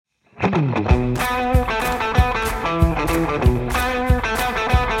From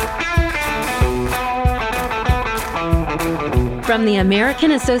the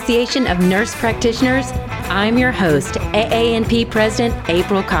American Association of Nurse Practitioners, I'm your host, AANP President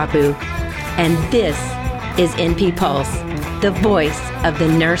April Kapu, and this is NP Pulse, the voice of the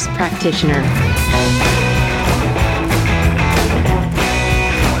nurse practitioner.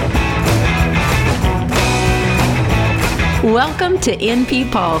 Welcome to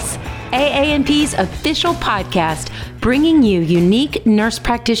NP Pulse, AANP's official podcast, bringing you unique nurse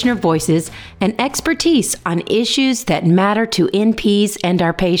practitioner voices and expertise on issues that matter to NPs and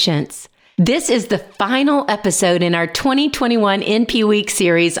our patients. This is the final episode in our 2021 NP Week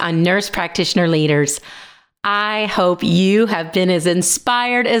series on nurse practitioner leaders. I hope you have been as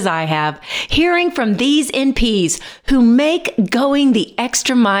inspired as I have, hearing from these NPs who make going the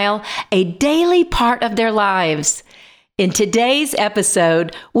extra mile a daily part of their lives. In today's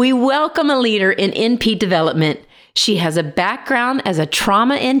episode, we welcome a leader in NP development. She has a background as a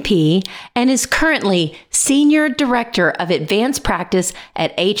trauma NP and is currently Senior Director of Advanced Practice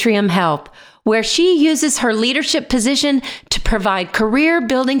at Atrium Health, where she uses her leadership position to provide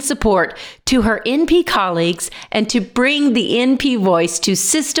career-building support to her NP colleagues and to bring the NP voice to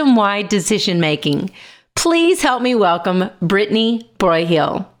system-wide decision-making. Please help me welcome Brittany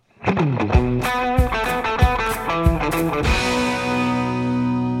Broyhill.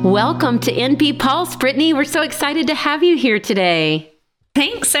 Welcome to NP Pulse, Brittany. We're so excited to have you here today.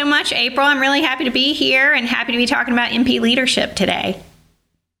 Thanks so much, April. I'm really happy to be here and happy to be talking about NP leadership today.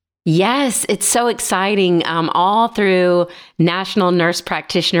 Yes, it's so exciting. All through National Nurse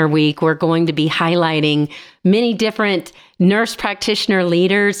Practitioner Week, we're going to be highlighting many different nurse practitioner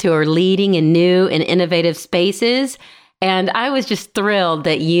leaders who are leading in new and innovative spaces. And I was just thrilled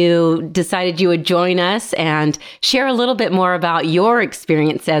that you decided you would join us and share a little bit more about your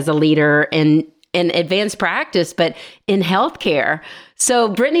experience as a leader in advanced practice, but in healthcare. So,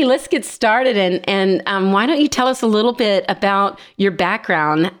 Brittany, let's get started. And why don't you tell us a little bit about your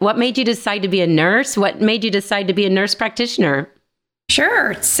background? What made you decide to be a nurse? What made you decide to be a nurse practitioner?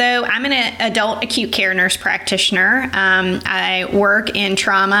 Sure. So I'm an adult acute care nurse practitioner. I work in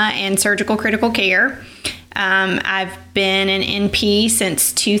trauma and surgical critical care. I've been an NP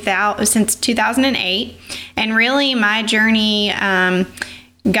since 2008, and really my journey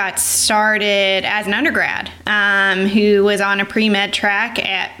got started as an undergrad who was on a pre-med track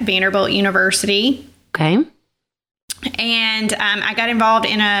at Vanderbilt University. Okay. And I got involved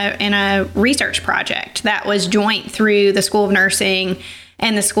in a research project that was joint through the School of Nursing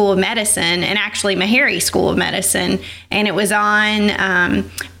and the School of Medicine, and actually Meharry School of Medicine. And it was on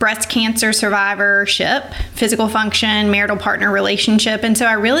breast cancer survivorship, physical function, marital partner relationship. And so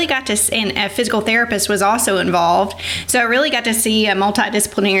I really got to, and a physical therapist was also involved. So I really got to see a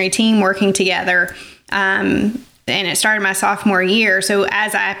multidisciplinary team working together. And it started my sophomore year. So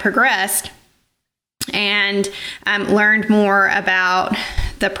as I progressed and learned more about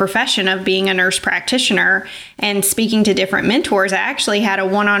the profession of being a nurse practitioner and speaking to different mentors, I actually had a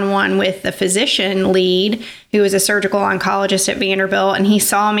one-on-one with the physician lead who was a surgical oncologist at Vanderbilt, and he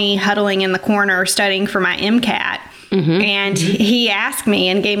saw me huddling in the corner studying for my MCAT. And he asked me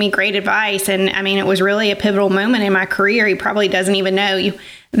and gave me great advice. And I mean, it was really a pivotal moment in my career. He probably doesn't even know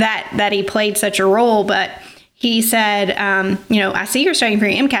that he played such a role, but he said, I see you're studying for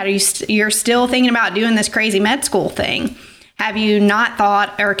your MCAT. You're still thinking about doing this crazy med school thing. Have you not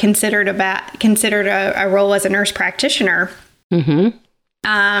thought or considered a role as a nurse practitioner? And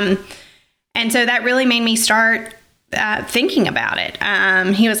so that really made me start thinking about it.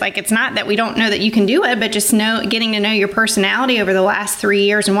 He was like, it's not that we don't know that you can do it, but just getting to know your personality over the last 3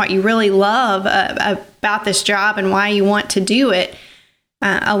 years and what you really love about this job and why you want to do it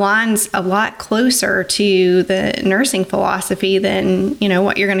aligns a lot closer to the nursing philosophy than,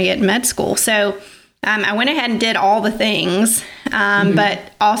 what you're going to get in med school. So I went ahead and did all the things, but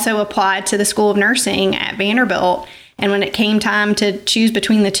also applied to the School of Nursing at Vanderbilt. And when it came time to choose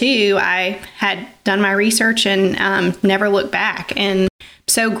between the two, I had done my research and never looked back. And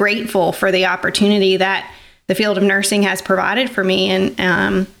so grateful for the opportunity that the field of nursing has provided for me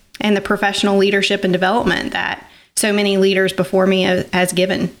and the professional leadership and development that so many leaders before me has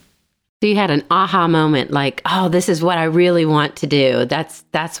given. So you had an aha moment like, oh, this is what I really want to do.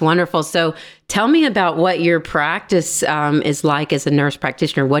 That's wonderful. So tell me about what your practice is like as a nurse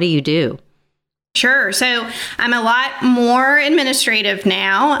practitioner. What do you do? Sure. So I'm a lot more administrative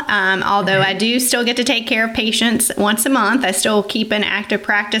now, although I do still get to take care of patients once a month. I still keep an active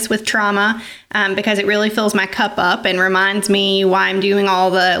practice with trauma because it really fills my cup up and reminds me why I'm doing all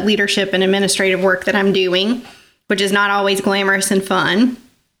the leadership and administrative work that I'm doing, which is not always glamorous and fun.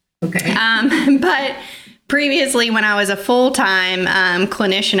 Okay. But previously, when I was a full-time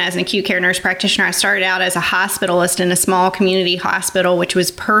clinician as an acute care nurse practitioner, I started out as a hospitalist in a small community hospital, which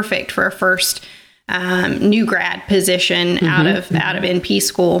was perfect for a first new grad position out of NP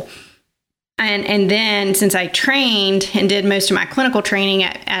school. And then since I trained and did most of my clinical training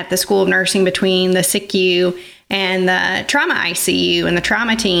at the School of Nursing between the SICU and the trauma ICU and the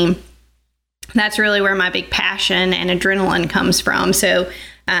trauma team, that's really where my big passion and adrenaline comes from. So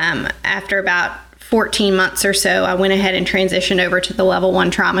after about 14 months or so, I went ahead and transitioned over to the Level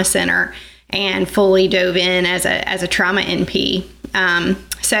 1 Trauma Center and fully dove in as a trauma NP.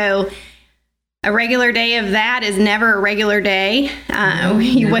 So a regular day of that is never a regular day.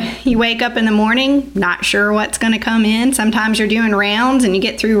 You wake up in the morning, not sure what's going to come in. Sometimes you're doing rounds and you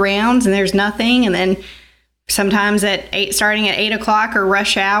get through rounds and there's nothing. And then sometimes starting at 8 o'clock or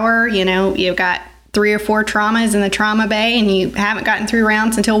rush hour, you've got 3 or 4 traumas in the trauma bay and you haven't gotten through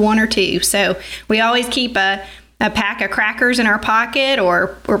rounds until 1 or 2. So we always keep a pack of crackers in our pocket,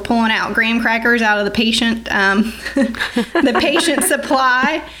 or we're pulling out graham crackers out of the patient, the patient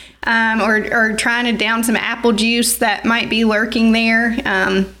supply. Or trying to down some apple juice that might be lurking there,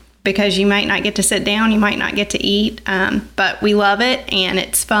 because you might not get to sit down, you might not get to eat, but we love it and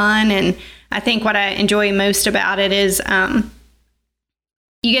it's fun. And I think what I enjoy most about it is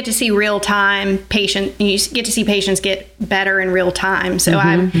you get to see real time you get to see patients get better in real time. So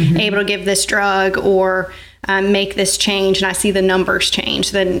I'm able to give this drug or make this change, and I see the numbers change.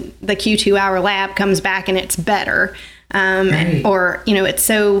 Then the Q2 hour lab comes back and it's better. Right. Or, it's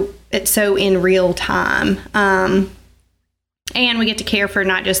so in real time. And we get to care for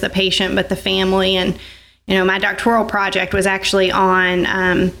not just the patient, but the family. And, my doctoral project was actually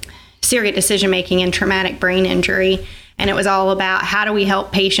on surrogate decision-making in traumatic brain injury. And it was all about how do we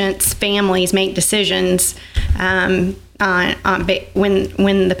help patients' families make decisions on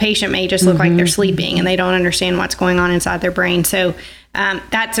when the patient may just look like they're sleeping and they don't understand what's going on inside their brain. So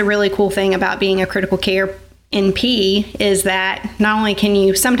that's a really cool thing about being a critical care NP, is that not only can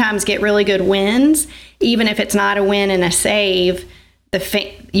you sometimes get really good wins, even if it's not a win and a save,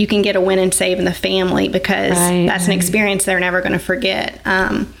 you can get a win and save in the family, because that's an experience they're never going to forget.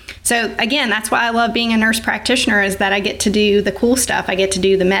 So again, that's why I love being a nurse practitioner, is that I get to do the cool stuff. I get to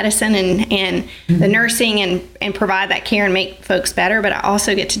do the medicine and the nursing and provide that care and make folks better, but I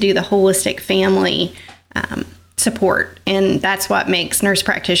also get to do the holistic family support. And that's what makes nurse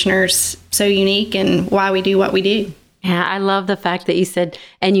practitioners so unique and why we do what we do. Yeah, I love the fact that you said,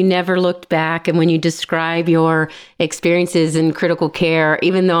 and you never looked back. And when you describe your experiences in critical care,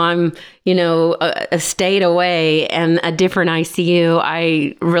 even though I'm, a state away and a different ICU,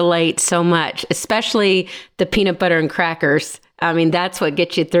 I relate so much, especially the peanut butter and crackers. I mean, that's what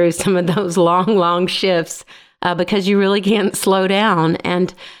gets you through some of those long shifts because you really can't slow down.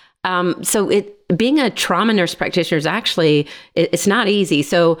 And being a trauma nurse practitioner is actually, it's not easy.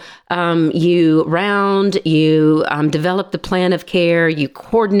 So you develop the plan of care, you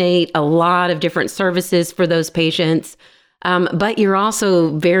coordinate a lot of different services for those patients, but you're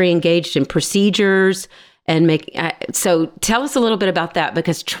also very engaged in procedures so tell us a little bit about that,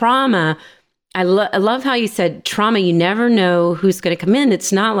 because trauma, I love how you said trauma, you never know who's going to come in.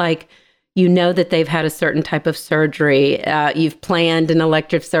 It's not like that they've had a certain type of surgery. You've planned an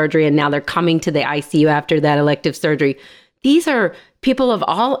elective surgery and now they're coming to the ICU after that elective surgery. These are people of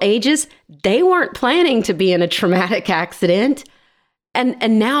all ages. They weren't planning to be in a traumatic accident.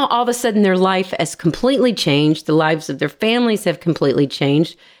 And now all of a sudden their life has completely changed. The lives of their families have completely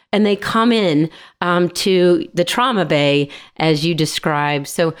changed. And they come in to the trauma bay, as you described.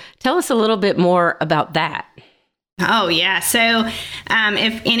 So tell us a little bit more about that. Oh, yeah. So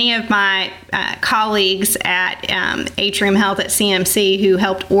if any of my colleagues at Atrium Health at CMC who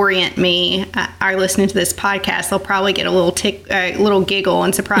helped orient me are listening to this podcast, they'll probably get a little giggle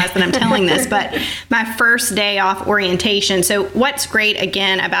and surprise that I'm telling this. But my first day off orientation. So what's great,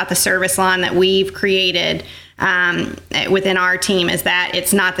 again, about the service line that we've created within our team is that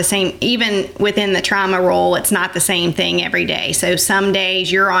it's not the same, even within the trauma role, it's not the same thing every day. So some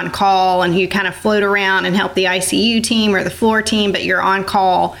days you're on call and you kind of float around and help the ICU team or the floor team, but you're on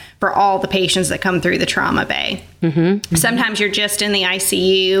call for all the patients that come through the trauma bay. Mm-hmm. Sometimes you're just in the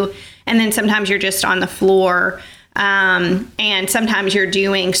ICU, and then sometimes you're just on the floor. And sometimes you're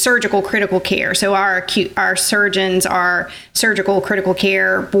doing surgical critical care. So our surgeons are surgical critical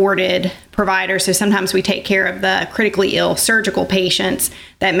care boarded providers. So sometimes we take care of the critically ill surgical patients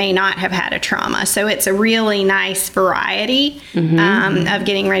that may not have had a trauma. So it's a really nice variety of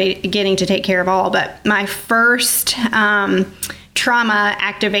getting to take care of all. But my first trauma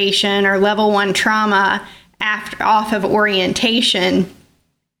activation or level 1 trauma off of orientation,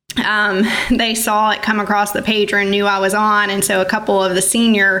 they saw it come across the pager and knew I was on. And so a couple of the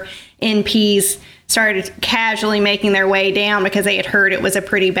senior NPs started casually making their way down because they had heard it was a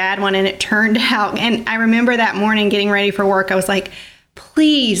pretty bad one. And it turned out, and I remember that morning getting ready for work, I was like,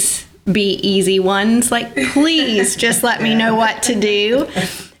 please be easy ones. Like, please just let me know what to do.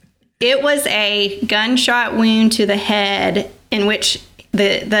 It was a gunshot wound to the head in which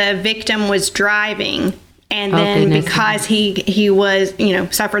the victim was driving. And then because he was,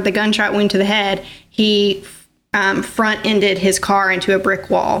 suffered the gunshot wound to the head, he front-ended his car into a brick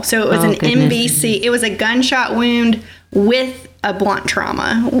wall. So it was an MVC. It was a gunshot wound with a blunt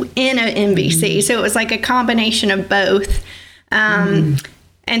trauma in an MVC. So it was like a combination of both.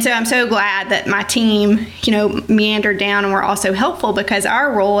 And so I'm so glad that my team, meandered down and were also helpful, because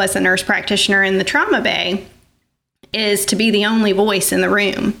our role as a nurse practitioner in the trauma bay is to be the only voice in the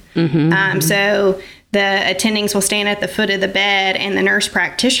room. So the attendings will stand at the foot of the bed, and the nurse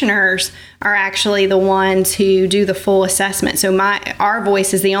practitioners are actually the ones who do the full assessment. So our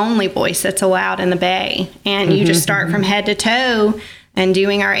voice is the only voice that's allowed in the bay. And you just start from head to toe and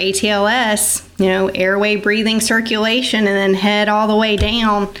doing our ATLS, airway, breathing, circulation, and then head all the way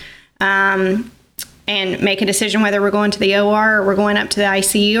down, and make a decision whether we're going to the OR or we're going up to the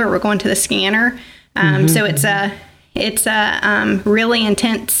ICU or we're going to the scanner. So it's a really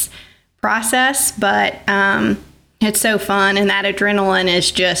intense process, but it's so fun, and that adrenaline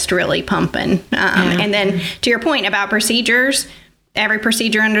is just really pumping. And then to your point about procedures, every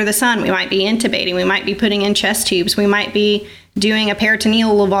procedure under the sun, we might be intubating, we might be putting in chest tubes, we might be doing a peritoneal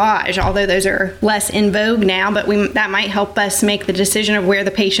lavage, although those are less in vogue now, but that might help us make the decision of where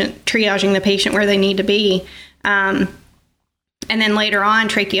triaging the patient where they need to be. And then later on,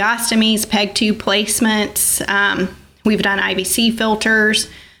 tracheostomies, PEG tube placements, we've done IVC filters.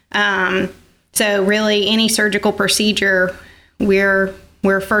 So really any surgical procedure, we're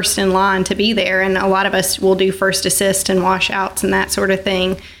first in line to be there. And a lot of us will do first assist and washouts and that sort of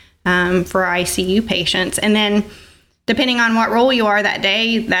thing, for ICU patients. And then depending on what role you are that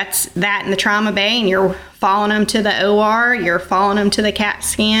day, that's that in the trauma bay, and you're following them to the OR, you're following them to the CAT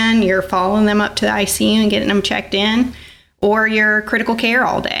scan, you're following them up to the ICU and getting them checked in, or you're critical care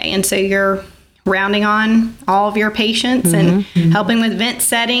all day. And so you're rounding on all of your patients and helping with vent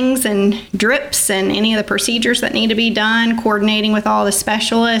settings and drips and any of the procedures that need to be done, coordinating with all the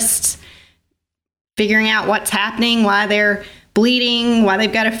specialists, figuring out what's happening, why they're bleeding, why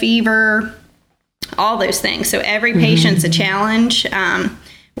they've got a fever, all those things. So every patient's a challenge.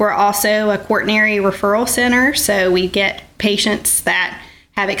 We're also a quaternary referral center, so we get patients that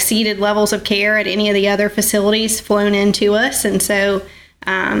have exceeded levels of care at any of the other facilities flown into us. And so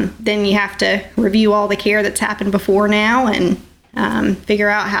then you have to review all the care that's happened before now and figure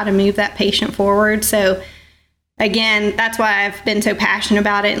out how to move that patient forward. So again, that's why I've been so passionate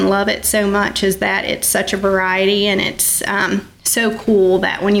about it and love it so much, is that it's such a variety, and it's so cool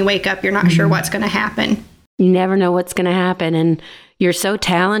that when you wake up, you're not sure what's going to happen. You never know what's going to happen. And you're so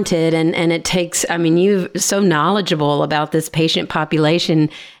talented, and it takes, you're so knowledgeable about this patient population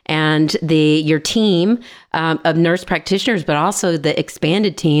and your team of nurse practitioners, but also the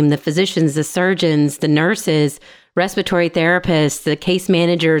expanded team, the physicians, the surgeons, the nurses, respiratory therapists, the case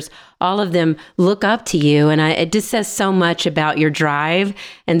managers, all of them look up to you. And it just says so much about your drive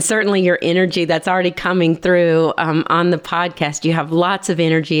and certainly your energy that's already coming through on the podcast. You have lots of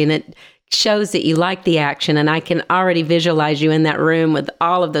energy, and it shows that you like the action. And I can already visualize you in that room with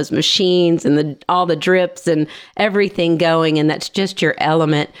all of those machines and all the drips and everything going. And that's just your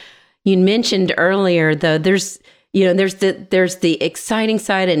element. You mentioned earlier, though, there's the exciting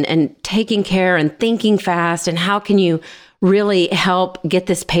side and taking care and thinking fast, and how can you really help get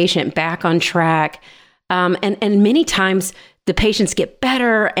this patient back on track. And many times the patients get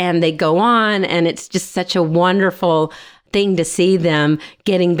better and they go on, and it's just such a wonderful thing to see them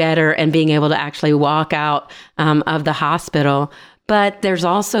getting better and being able to actually walk out of the hospital. But there's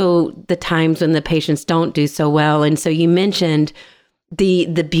also the times when the patients don't do so well. And so you mentioned the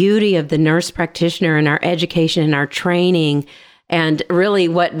beauty of the nurse practitioner and our education and our training, and really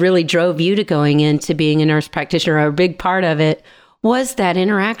what really drove you to going into being a nurse practitioner. A big part of it was that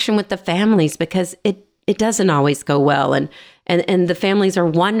interaction with the families, because it doesn't always go well. And the families are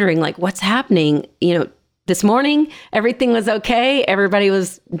wondering, like, what's happening? This morning, everything was okay. Everybody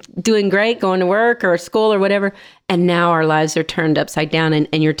was doing great, going to work or school or whatever. And now our lives are turned upside down.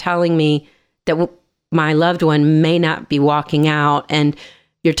 And you're telling me that my loved one may not be walking out. And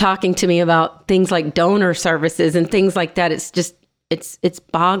you're talking to me about things like donor services and things like that. It's just, it's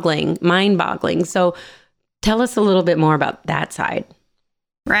boggling, mind boggling. So tell us a little bit more about that side.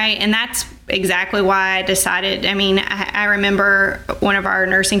 right? And that's exactly why I decided. I mean, I remember one of our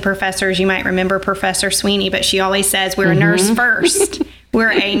nursing professors, you might remember Professor Sweeney, but she always says, we're a nurse first.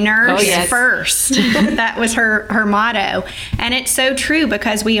 We're a nurse first. That was her motto. And it's so true,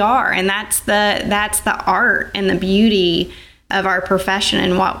 because we are. And that's the art and the beauty of our profession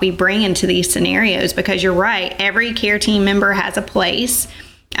and what we bring into these scenarios, because you're right, every care team member has a place.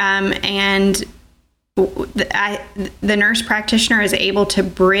 And the nurse practitioner is able to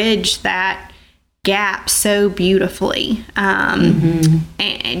bridge that gap so beautifully.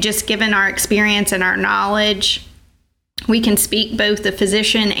 And just given our experience and our knowledge, we can speak both the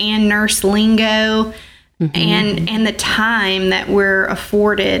physician and nurse lingo, and the time that we're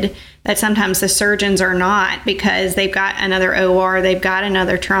afforded that sometimes the surgeons are not, because they've got another OR, they've got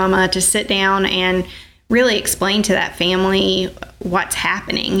another trauma, to sit down and really explain to that family what's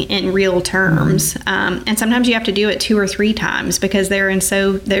happening in real terms. And sometimes you have to do it 2 or 3 times, because they're in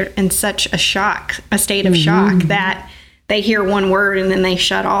such a state of shock, that they hear one word and then they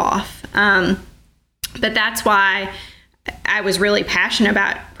shut off. But that's why I was really passionate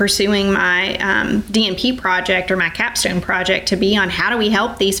about pursuing my DNP project, or my capstone project, to be on how do we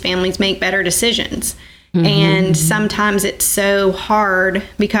help these families make better decisions. And sometimes it's so hard,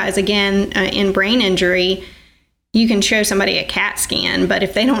 because again, in brain injury, you can show somebody a CAT scan, but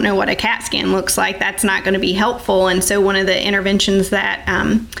if they don't know what a CAT scan looks like, that's not going to be helpful. And so one of the interventions that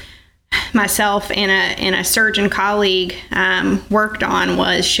myself and a surgeon colleague worked on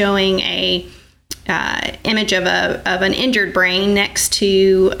was showing a image of an injured brain next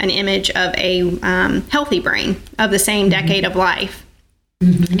to an image of a healthy brain of the same decade of life.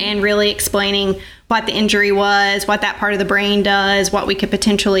 And really explaining what the injury was, what that part of the brain does, what we could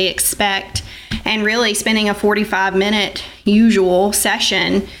potentially expect, and really spending a 45-minute usual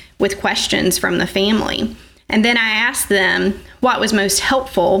session with questions from the family. And then I asked them what was most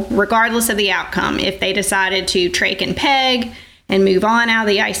helpful, regardless of the outcome, if they decided to trach and peg and move on out of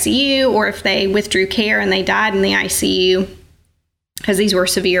the ICU, or if they withdrew care and they died in the ICU, because these were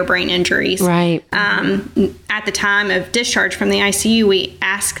severe brain injuries. Right. At the time of discharge from the ICU, we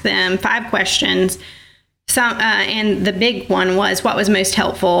asked them 5 questions. And the big one was, what was most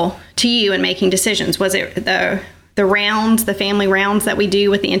helpful to you in making decisions? Was it the rounds, the family rounds that we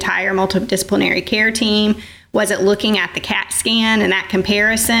do with the entire multidisciplinary care team? Was it looking at the CAT scan and that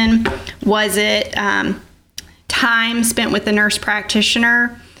comparison? Was it time spent with the nurse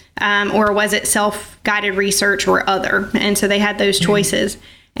practitioner? Or was it self-guided research or other? And so they had those choices.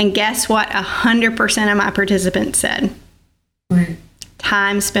 And guess what? 100% of my participants said. Right.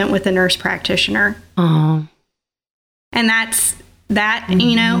 Time spent with the nurse practitioner. Oh. And that's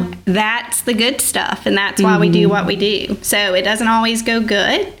the good stuff. And that's why we do what we do. So it doesn't always go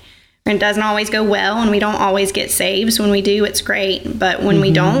good. And it doesn't always go well. And we don't always get saves. When we do, it's great. But when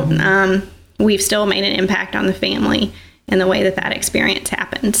we don't, we've still made an impact on the family in the way that experience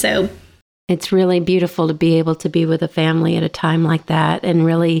happened. So it's really beautiful to be able to be with a family at a time like that, and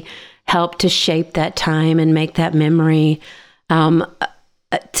really help to shape that time and make that memory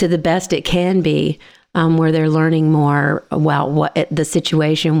to the best it can be, where they're learning more about what the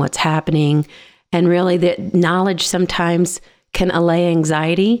situation, what's happening. And really, the knowledge sometimes can allay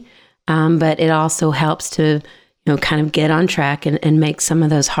anxiety, but it also helps to kind of get on track and make some of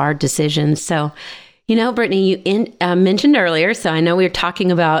those hard decisions. So, Brittany, you mentioned earlier, so I know we were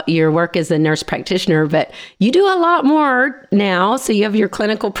talking about your work as a nurse practitioner, but you do a lot more now. So you have your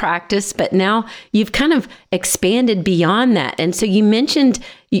clinical practice, but now you've kind of expanded beyond that. And so you mentioned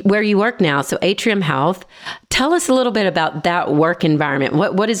where you work now, so Atrium Health. Tell us a little bit about that work environment.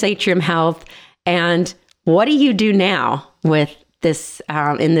 What is Atrium Health, and what do you do now with this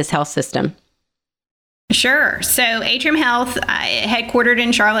in this health system? Sure. So Atrium Health, headquartered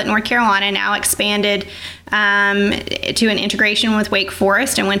in Charlotte, North Carolina, now expanded to an integration with Wake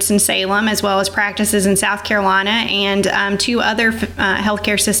Forest and Winston-Salem, as well as practices in South Carolina and 2 other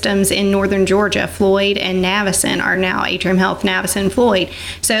healthcare systems in northern Georgia. Floyd and Navicin are now Atrium Health, Navicin, Floyd.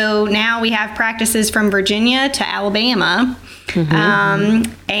 So now we have practices from Virginia to Alabama,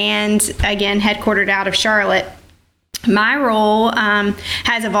 and again, headquartered out of Charlotte. My role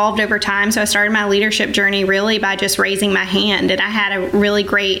has evolved over time. So I started my leadership journey really by just raising my hand. And I had a really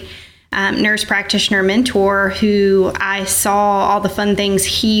great nurse practitioner mentor who I saw all the fun things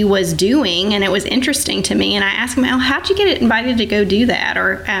he was doing, and it was interesting to me. And I asked him, how'd you get invited to go do that?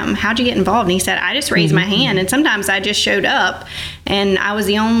 Or how'd you get involved? And he said, I just raised my hand. And sometimes I just showed up and I was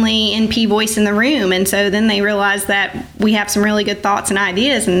the only NP voice in the room. And so then they realized that we have some really good thoughts and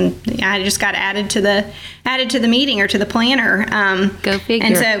ideas. And I just got added to the meeting or to the planner. Go figure.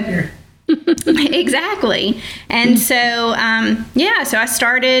 And so Exactly. And so, so I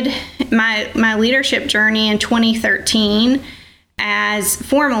started my leadership journey in 2013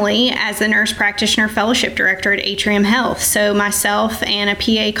 formally as the Nurse Practitioner Fellowship Director at Atrium Health. So myself and a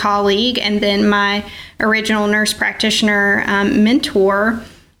PA colleague, and then my original nurse practitioner mentor,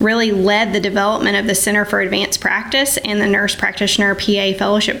 really led the development of the Center for Advanced Practice and the Nurse Practitioner PA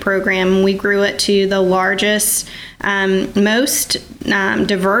Fellowship Program. We grew it to the largest, most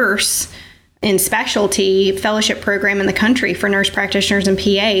diverse in specialty fellowship program in the country for nurse practitioners and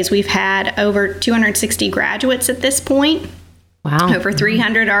PAs. We've had over 260 graduates at this point. Wow. Over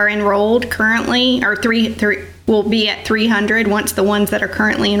 300 are enrolled currently, or will be at 300 once the ones that are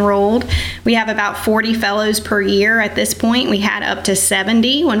currently enrolled. We have about 40 fellows per year at this point. We had up to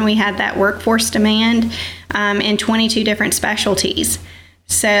 70 when we had that workforce demand in 22 different specialties.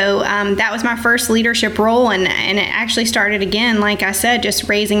 So that was my first leadership role, and it actually started again, like I said, just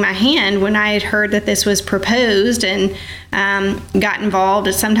raising my hand when I had heard that this was proposed, and got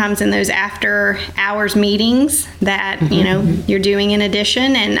involved sometimes in those after hours meetings that you're doing in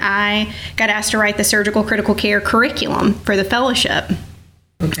addition. And I got asked to write the surgical critical care curriculum for the fellowship.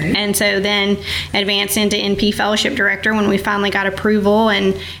 Okay. And so then advanced into NP Fellowship Director when we finally got approval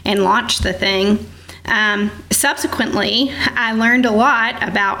and launched the thing. Subsequently, I learned a lot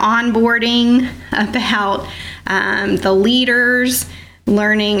about onboarding, about the leaders,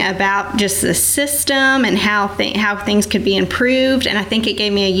 learning about just the system and how things could be improved. And I think it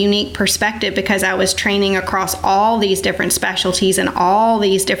gave me a unique perspective because I was training across all these different specialties and all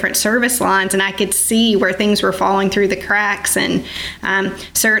these different service lines, and I could see where things were falling through the cracks. And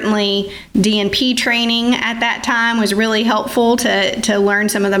certainly DNP training at that time was really helpful to learn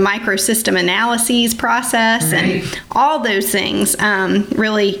some of the microsystem analyses process. Right. And all those things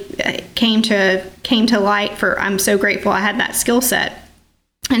really came to light. I'm so grateful I had that skill set.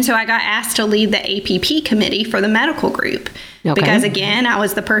 And so I got asked to lead the APP committee for the medical group. Okay. Because, again, I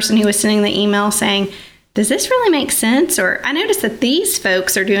was the person who was sending the email saying, does this really make sense? Or I noticed that these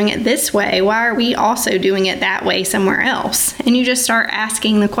folks are doing it this way. Why are we also doing it that way somewhere else? And you just start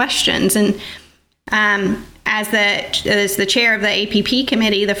asking the questions. And as the chair of the APP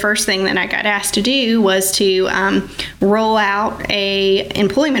committee, the first thing that I got asked to do was to roll out a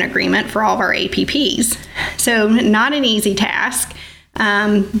employment agreement for all of our APPs. So not an easy task.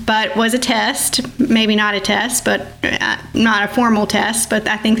 But was a test, maybe not a test, but not a formal test. But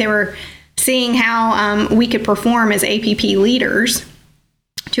I think they were seeing how we could perform as APP leaders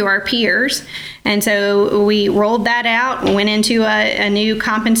to our peers. And so we rolled that out, went into a new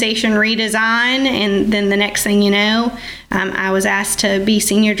compensation redesign. And then the next thing you know, I was asked to be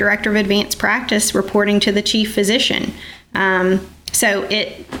Senior Director of Advanced Practice, reporting to the Chief Physician. So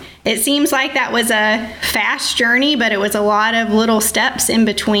it seems like that was a fast journey, but it was a lot of little steps in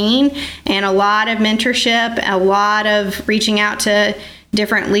between and a lot of mentorship, a lot of reaching out to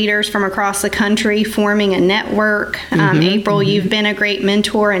different leaders from across the country, forming a network. April, you've been a great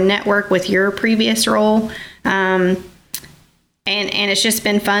mentor and network with your previous role. And it's just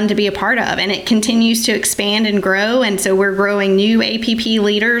been fun to be a part of, and it continues to expand and grow. And so we're growing new APP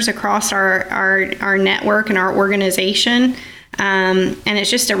leaders across our network and our organization. And it's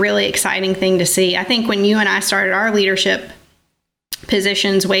just a really exciting thing to see. I think when you and I started our leadership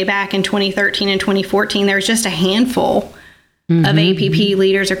positions way back in 2013 and 2014, there was just a handful of APP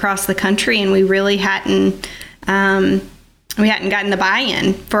leaders across the country, and we really hadn't gotten the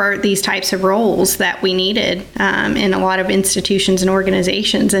buy-in for these types of roles that we needed in a lot of institutions and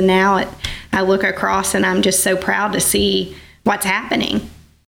organizations. And now I look across and I'm just so proud to see what's happening.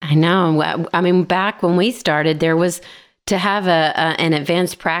 I know. I mean, back when we started, there was to have an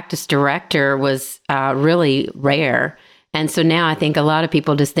advanced practice director was really rare. And so now I think a lot of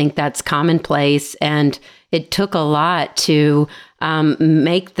people just think that's commonplace. And it took a lot to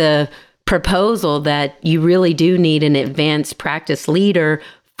make the proposal that you really do need an advanced practice leader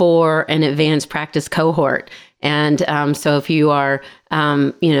for an advanced practice cohort. And so if you are,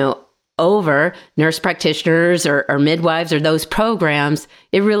 over nurse practitioners or midwives or those programs,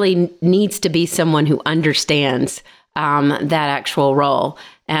 it really needs to be someone who understands that actual role.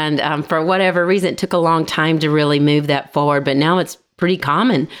 And for whatever reason, it took a long time to really move that forward. But now it's pretty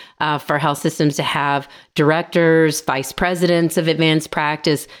common for health systems to have directors, vice presidents of advanced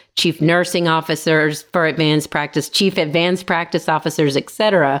practice, chief nursing officers for advanced practice, chief advanced practice officers, et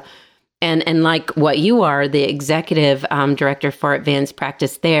cetera. And like what you are, the executive director for advanced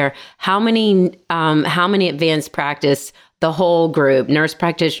practice there, how many advanced practice, the whole group, nurse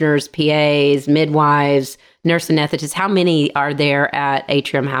practitioners, PAs, midwives, nurse anesthetists, how many are there at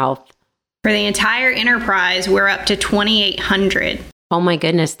Atrium Health? For the entire enterprise, we're up to 2,800. Oh my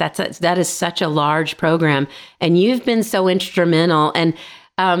goodness, that is such a large program, and you've been so instrumental. And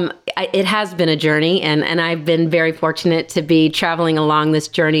it has been a journey, and I've been very fortunate to be traveling along this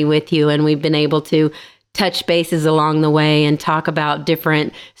journey with you, and we've been able to touch bases along the way and talk about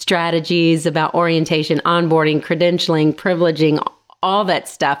different strategies about orientation, onboarding, credentialing, privileging, all that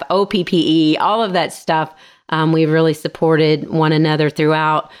stuff, OPPE, all of that stuff. We've really supported one another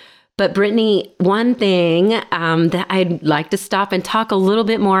throughout. But Brittany, one thing that I'd like to stop and talk a little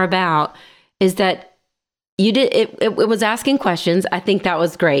bit more about is that you did, it was asking questions. I think that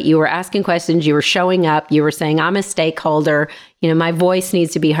was great. You were asking questions, you were showing up, you were saying, I'm a stakeholder, my voice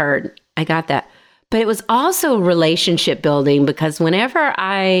needs to be heard. I got that. But it was also relationship building, because whenever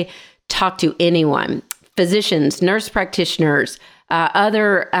I talk to anyone, physicians, nurse practitioners,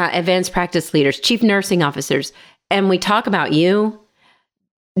 other advanced practice leaders, chief nursing officers, and we talk about you,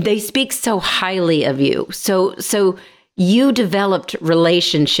 they speak so highly of you. So you developed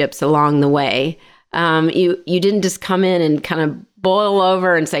relationships along the way. You didn't just come in and kind of boil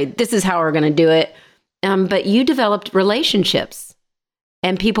over and say, this is how we're going to do it. But you developed relationships,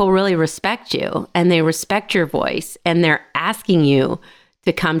 and people really respect you, and they respect your voice, and they're asking you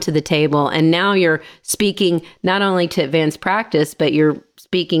to come to the table. And now you're speaking not only to advanced practice, but you're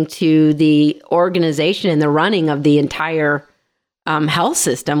speaking to the organization and the running of the entire health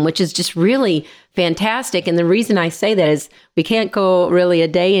system, which is just really fantastic. And the reason I say that is we can't go really a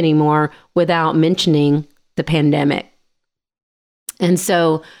day anymore without mentioning the pandemic. And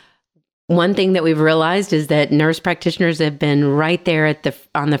so one thing that we've realized is that nurse practitioners have been right there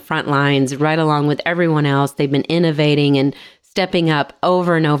on the front lines, right along with everyone else. They've been innovating and stepping up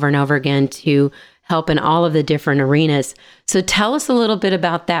over and over and over again to help in all of the different arenas. So tell us a little bit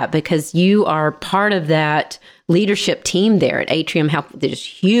about that, because you are part of that leadership team there at Atrium Health. There's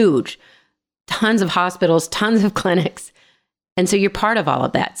huge, tons of hospitals, tons of clinics. And so you're part of all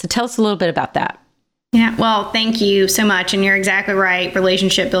of that. So tell us a little bit about that. Yeah, well, thank you so much. And you're exactly right.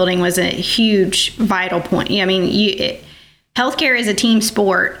 Relationship building was a huge, vital point. I mean, healthcare is a team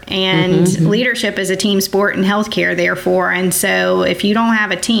sport, and leadership is a team sport in healthcare, therefore. And so if you don't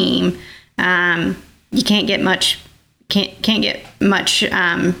have a team, you can't get much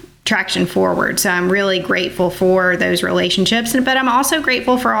traction forward. So I'm really grateful for those relationships, but I'm also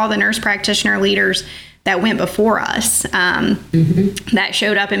grateful for all the nurse practitioner leaders that went before us that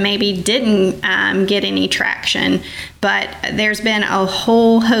showed up and maybe didn't get any traction. But there's been a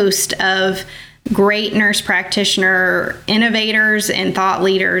whole host of great nurse practitioner innovators and thought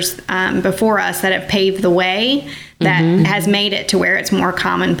leaders before us that have paved the way that has made it to where it's more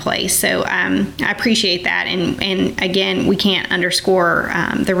commonplace. So I appreciate that. And again, we can't underscore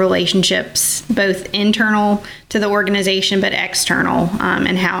the relationships, both internal to the organization, but external,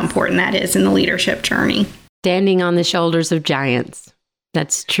 and how important that is in the leadership journey. Standing on the shoulders of giants.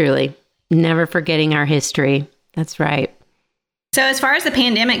 That's truly never forgetting our history. That's right. So as far as the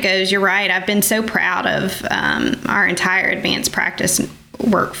pandemic goes, you're right. I've been so proud of our entire advanced practice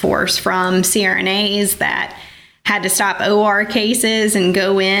workforce, from CRNAs that had to stop OR cases and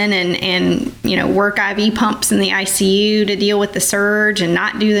go in and work IV pumps in the ICU to deal with the surge and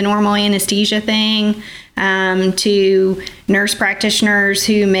not do the normal anesthesia thing, to nurse practitioners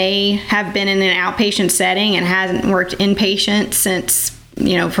who may have been in an outpatient setting and hasn't worked inpatient since,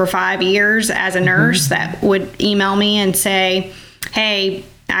 for 5 years as a nurse, that would email me and say, hey,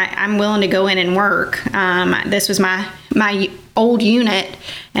 I'm willing to go in and work. This was my old unit,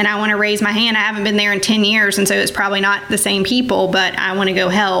 and I want to raise my hand. I haven't been there in 10 years, and so it's probably not the same people, but I want to go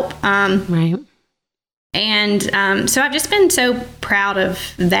help. Right. And so I've just been so proud of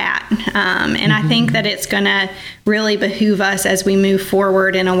that. And I think that it's going to really behoove us as we move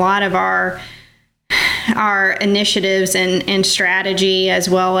forward in a lot of our initiatives and strategy, as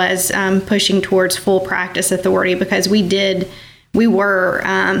well as pushing towards full practice authority, because we were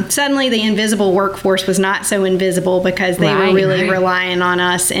suddenly the invisible workforce was not so invisible, because they were really relying on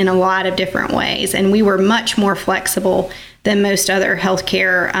us in a lot of different ways. And we were much more flexible than most other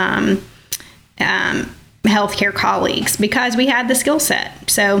healthcare colleagues, because we had the skill set.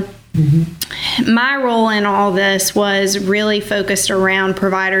 So my role in all this was really focused around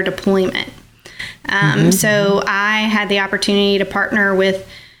provider deployment. So I had the opportunity to partner with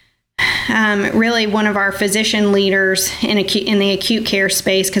really one of our physician leaders in the acute care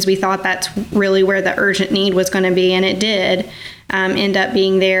space, because we thought that's really where the urgent need was going to be, and it did end up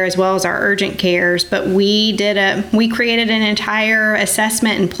being there, as well as our urgent cares. But we created an entire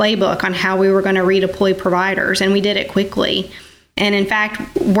assessment and playbook on how we were going to redeploy providers, and we did it quickly. and in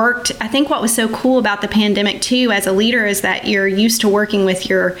fact worked. I think what was so cool about the pandemic too as a leader is that you're used to working with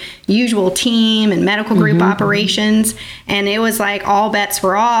your usual team and medical group operations, and it was like all bets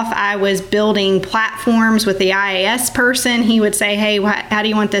were off. I was building platforms with the IAS person. He would say, hey, how do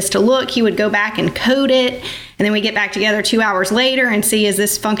you want this to look? He would go back and code it, and then we get back together 2 hours later and see, is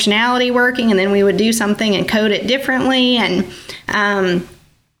this functionality working? And then we would do something and code it differently. And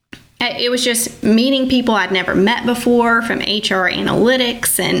it was just meeting people I'd never met before from HR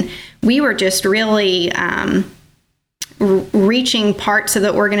analytics, and we were just really reaching parts of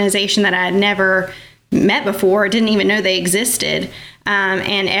the organization that I had never met before, didn't even know they existed.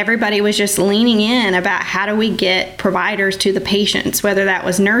 And everybody was just leaning in about how do we get providers to the patients, whether that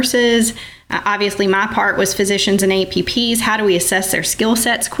was nurses. Obviously, my part was physicians and APPs. How do we assess their skill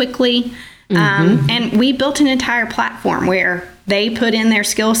sets quickly? And we built an entire platform where they put in their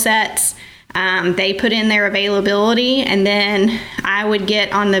skill sets, they put in their availability, and then I would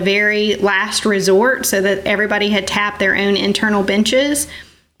get on the very last resort so that everybody had tapped their own internal benches,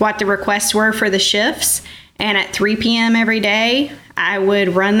 what the requests were for the shifts. And at 3 p.m. every day, I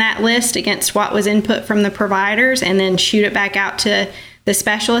would run that list against what was input from the providers and then shoot it back out to the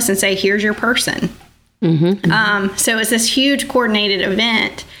specialist and say, here's your person. So it's this huge coordinated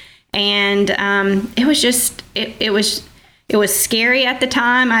event. And it was just, it was scary at the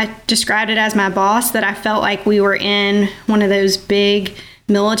time. I described it as my boss, that I felt like we were in one of those big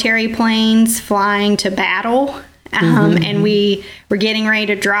military planes flying to battle. And we were getting ready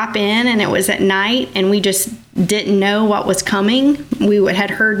to drop in, and it was at night, and we just didn't know what was coming. We had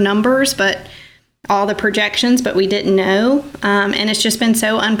heard numbers, but all the projections, but we didn't know. And it's just been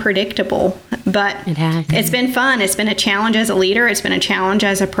so unpredictable. But it's been fun. It's been a challenge as a leader. It's been a challenge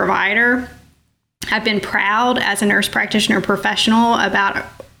as a provider. I've been proud as a nurse practitioner professional about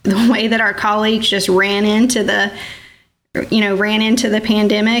the way that our colleagues just ran into the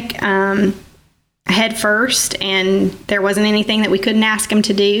pandemic head first, and there wasn't anything that we couldn't ask them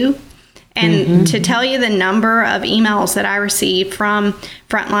to do. And to tell you the number of emails that I received from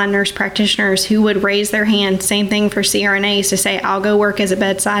frontline nurse practitioners who would raise their hand, same thing for CRNAs, to say, I'll go work as a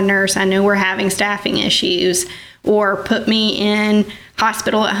bedside nurse. I know we're having staffing issues, or put me in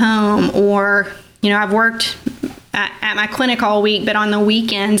hospital at home, or, I've worked at my clinic all week, but on the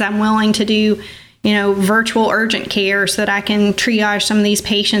weekends I'm willing to do virtual urgent care so that I can triage some of these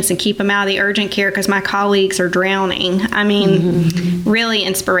patients and keep them out of the urgent care because my colleagues are drowning. I mean, really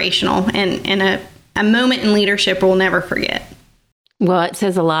inspirational, and a moment in leadership we'll never forget. Well, it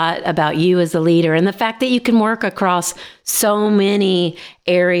says a lot about you as a leader, and the fact that you can work across so many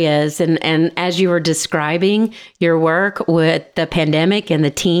areas. And as you were describing your work with the pandemic and the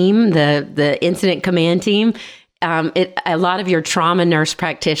team, the incident command team, a lot of your trauma nurse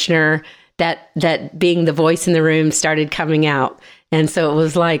practitioner, that being the voice in the room, started coming out. And so it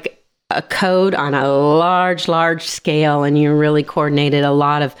was like a code on a large scale, and you really coordinated a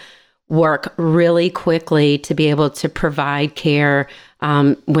lot of work really quickly to be able to provide care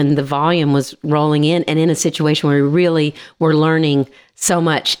when the volume was rolling in, and in a situation where we really were learning so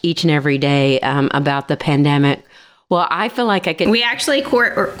much each and every day about the pandemic. Well, I feel like I could... We actually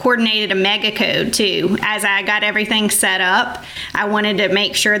coordinated a mega code, too. As I got everything set up, I wanted to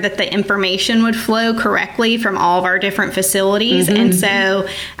make sure that the information would flow correctly from all of our different facilities. And so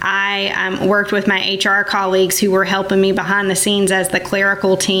I worked with my HR colleagues who were helping me behind the scenes as the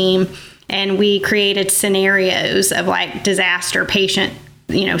clerical team. And we created scenarios of like disaster patient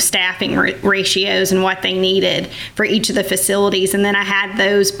staffing ratios and what they needed for each of the facilities. And then I had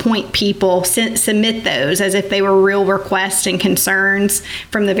those point people submit those as if they were real requests and concerns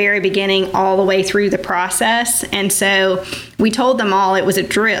from the very beginning all the way through the process. And so we told them all it was a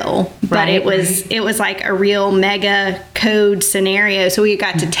drill, but it was like a real mega code scenario. So we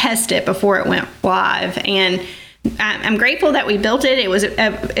got to test it before it went live. And I'm grateful that we built it. It was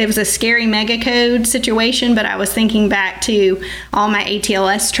a scary mega code situation, but I was thinking back to all my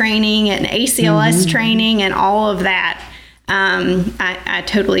ATLS training and ACLS training and all of that. I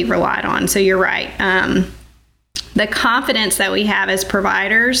totally relied on. So you're right. The confidence that we have as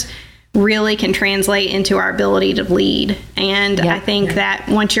providers really can translate into our ability to lead. And I think that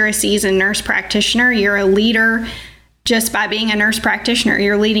once you're a seasoned nurse practitioner, you're a leader. Just by being a nurse practitioner,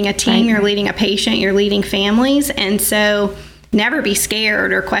 you're leading a team, you're leading a patient, you're leading families. And so never be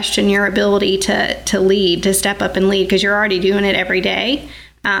scared or question your ability to lead, to step up and lead, because you're already doing it every day.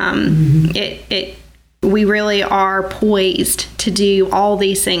 We really are poised to do all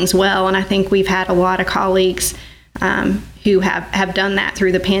these things well. And I think we've had a lot of colleagues who have done that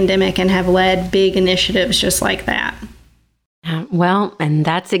through the pandemic and have led big initiatives just like that. Well, and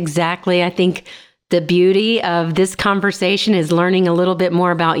that's exactly, I think, the beauty of this conversation is learning a little bit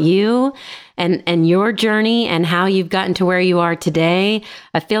more about you and your journey and how you've gotten to where you are today.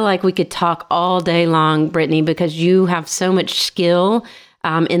 I feel like we could talk all day long, Brittany, because you have so much skill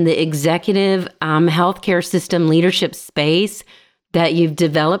in the executive healthcare system leadership space that you've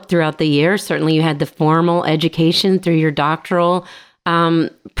developed throughout the years. Certainly you had the formal education through your doctoral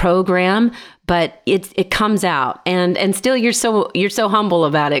program, but it comes out, and still you're so humble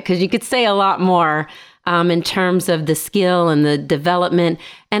about it, because you could say a lot more in terms of the skill and the development.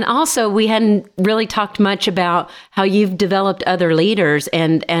 And also, we hadn't really talked much about how you've developed other leaders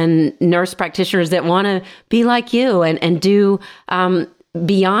and nurse practitioners that want to be like you and do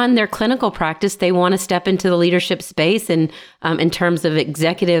beyond their clinical practice. They want to step into the leadership space and in terms of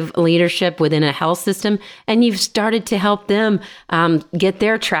executive leadership within a health system. And you've started to help them get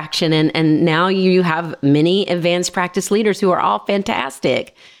their traction. And now you have many advanced practice leaders who are all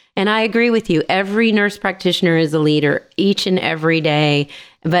fantastic. And I agree with you. Every nurse practitioner is a leader each and every day.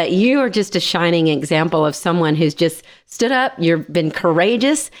 But you are just a shining example of someone who's just stood up, you've been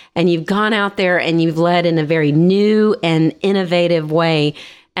courageous, and you've gone out there and you've led in a very new and innovative way.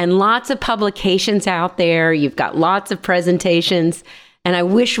 And lots of publications out there. You've got lots of presentations. And I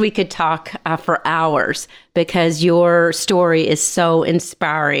wish we could talk for hours, because your story is so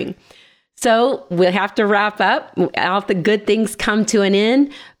inspiring. So we'll have to wrap up. All the good things come to an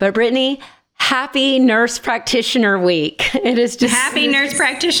end. But Brittany, happy Nurse Practitioner Week. It is just Happy Nurse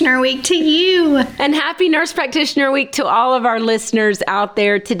Practitioner Week to you. And happy Nurse Practitioner Week to all of our listeners out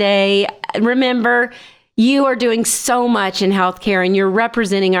there today. Remember, you are doing so much in healthcare and you're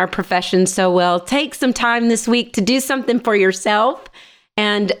representing our profession so well. Take some time this week to do something for yourself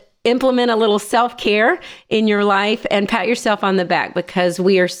and implement a little self-care in your life and pat yourself on the back, because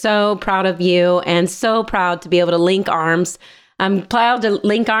we are so proud of you and so proud to be able to link arms. I'm proud to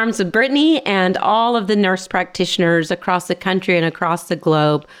link arms with Brittany and all of the nurse practitioners across the country and across the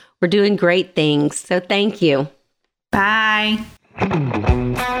globe. We're doing great things. So thank you. Bye.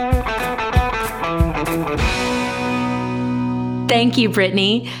 Thank you,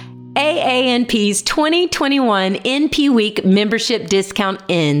 Brittany. AANP's 2021 NP Week membership discount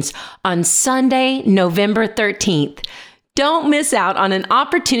ends on Sunday, November 13th. Don't miss out on an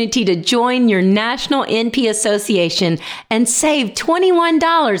opportunity to join your National NP Association and save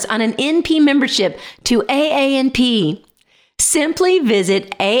 $21 on an NP membership to AANP. Simply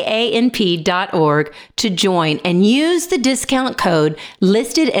visit aanp.org to join and use the discount code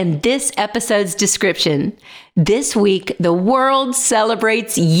listed in this episode's description. This week, the world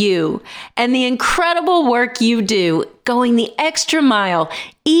celebrates you and the incredible work you do, going the extra mile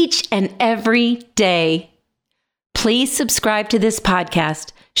each and every day. Please subscribe to this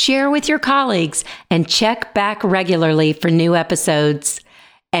podcast, share with your colleagues, and check back regularly for new episodes.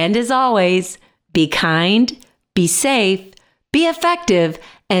 And as always, be kind, be safe, be effective,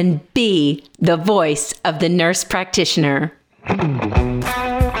 and be the voice of the nurse practitioner.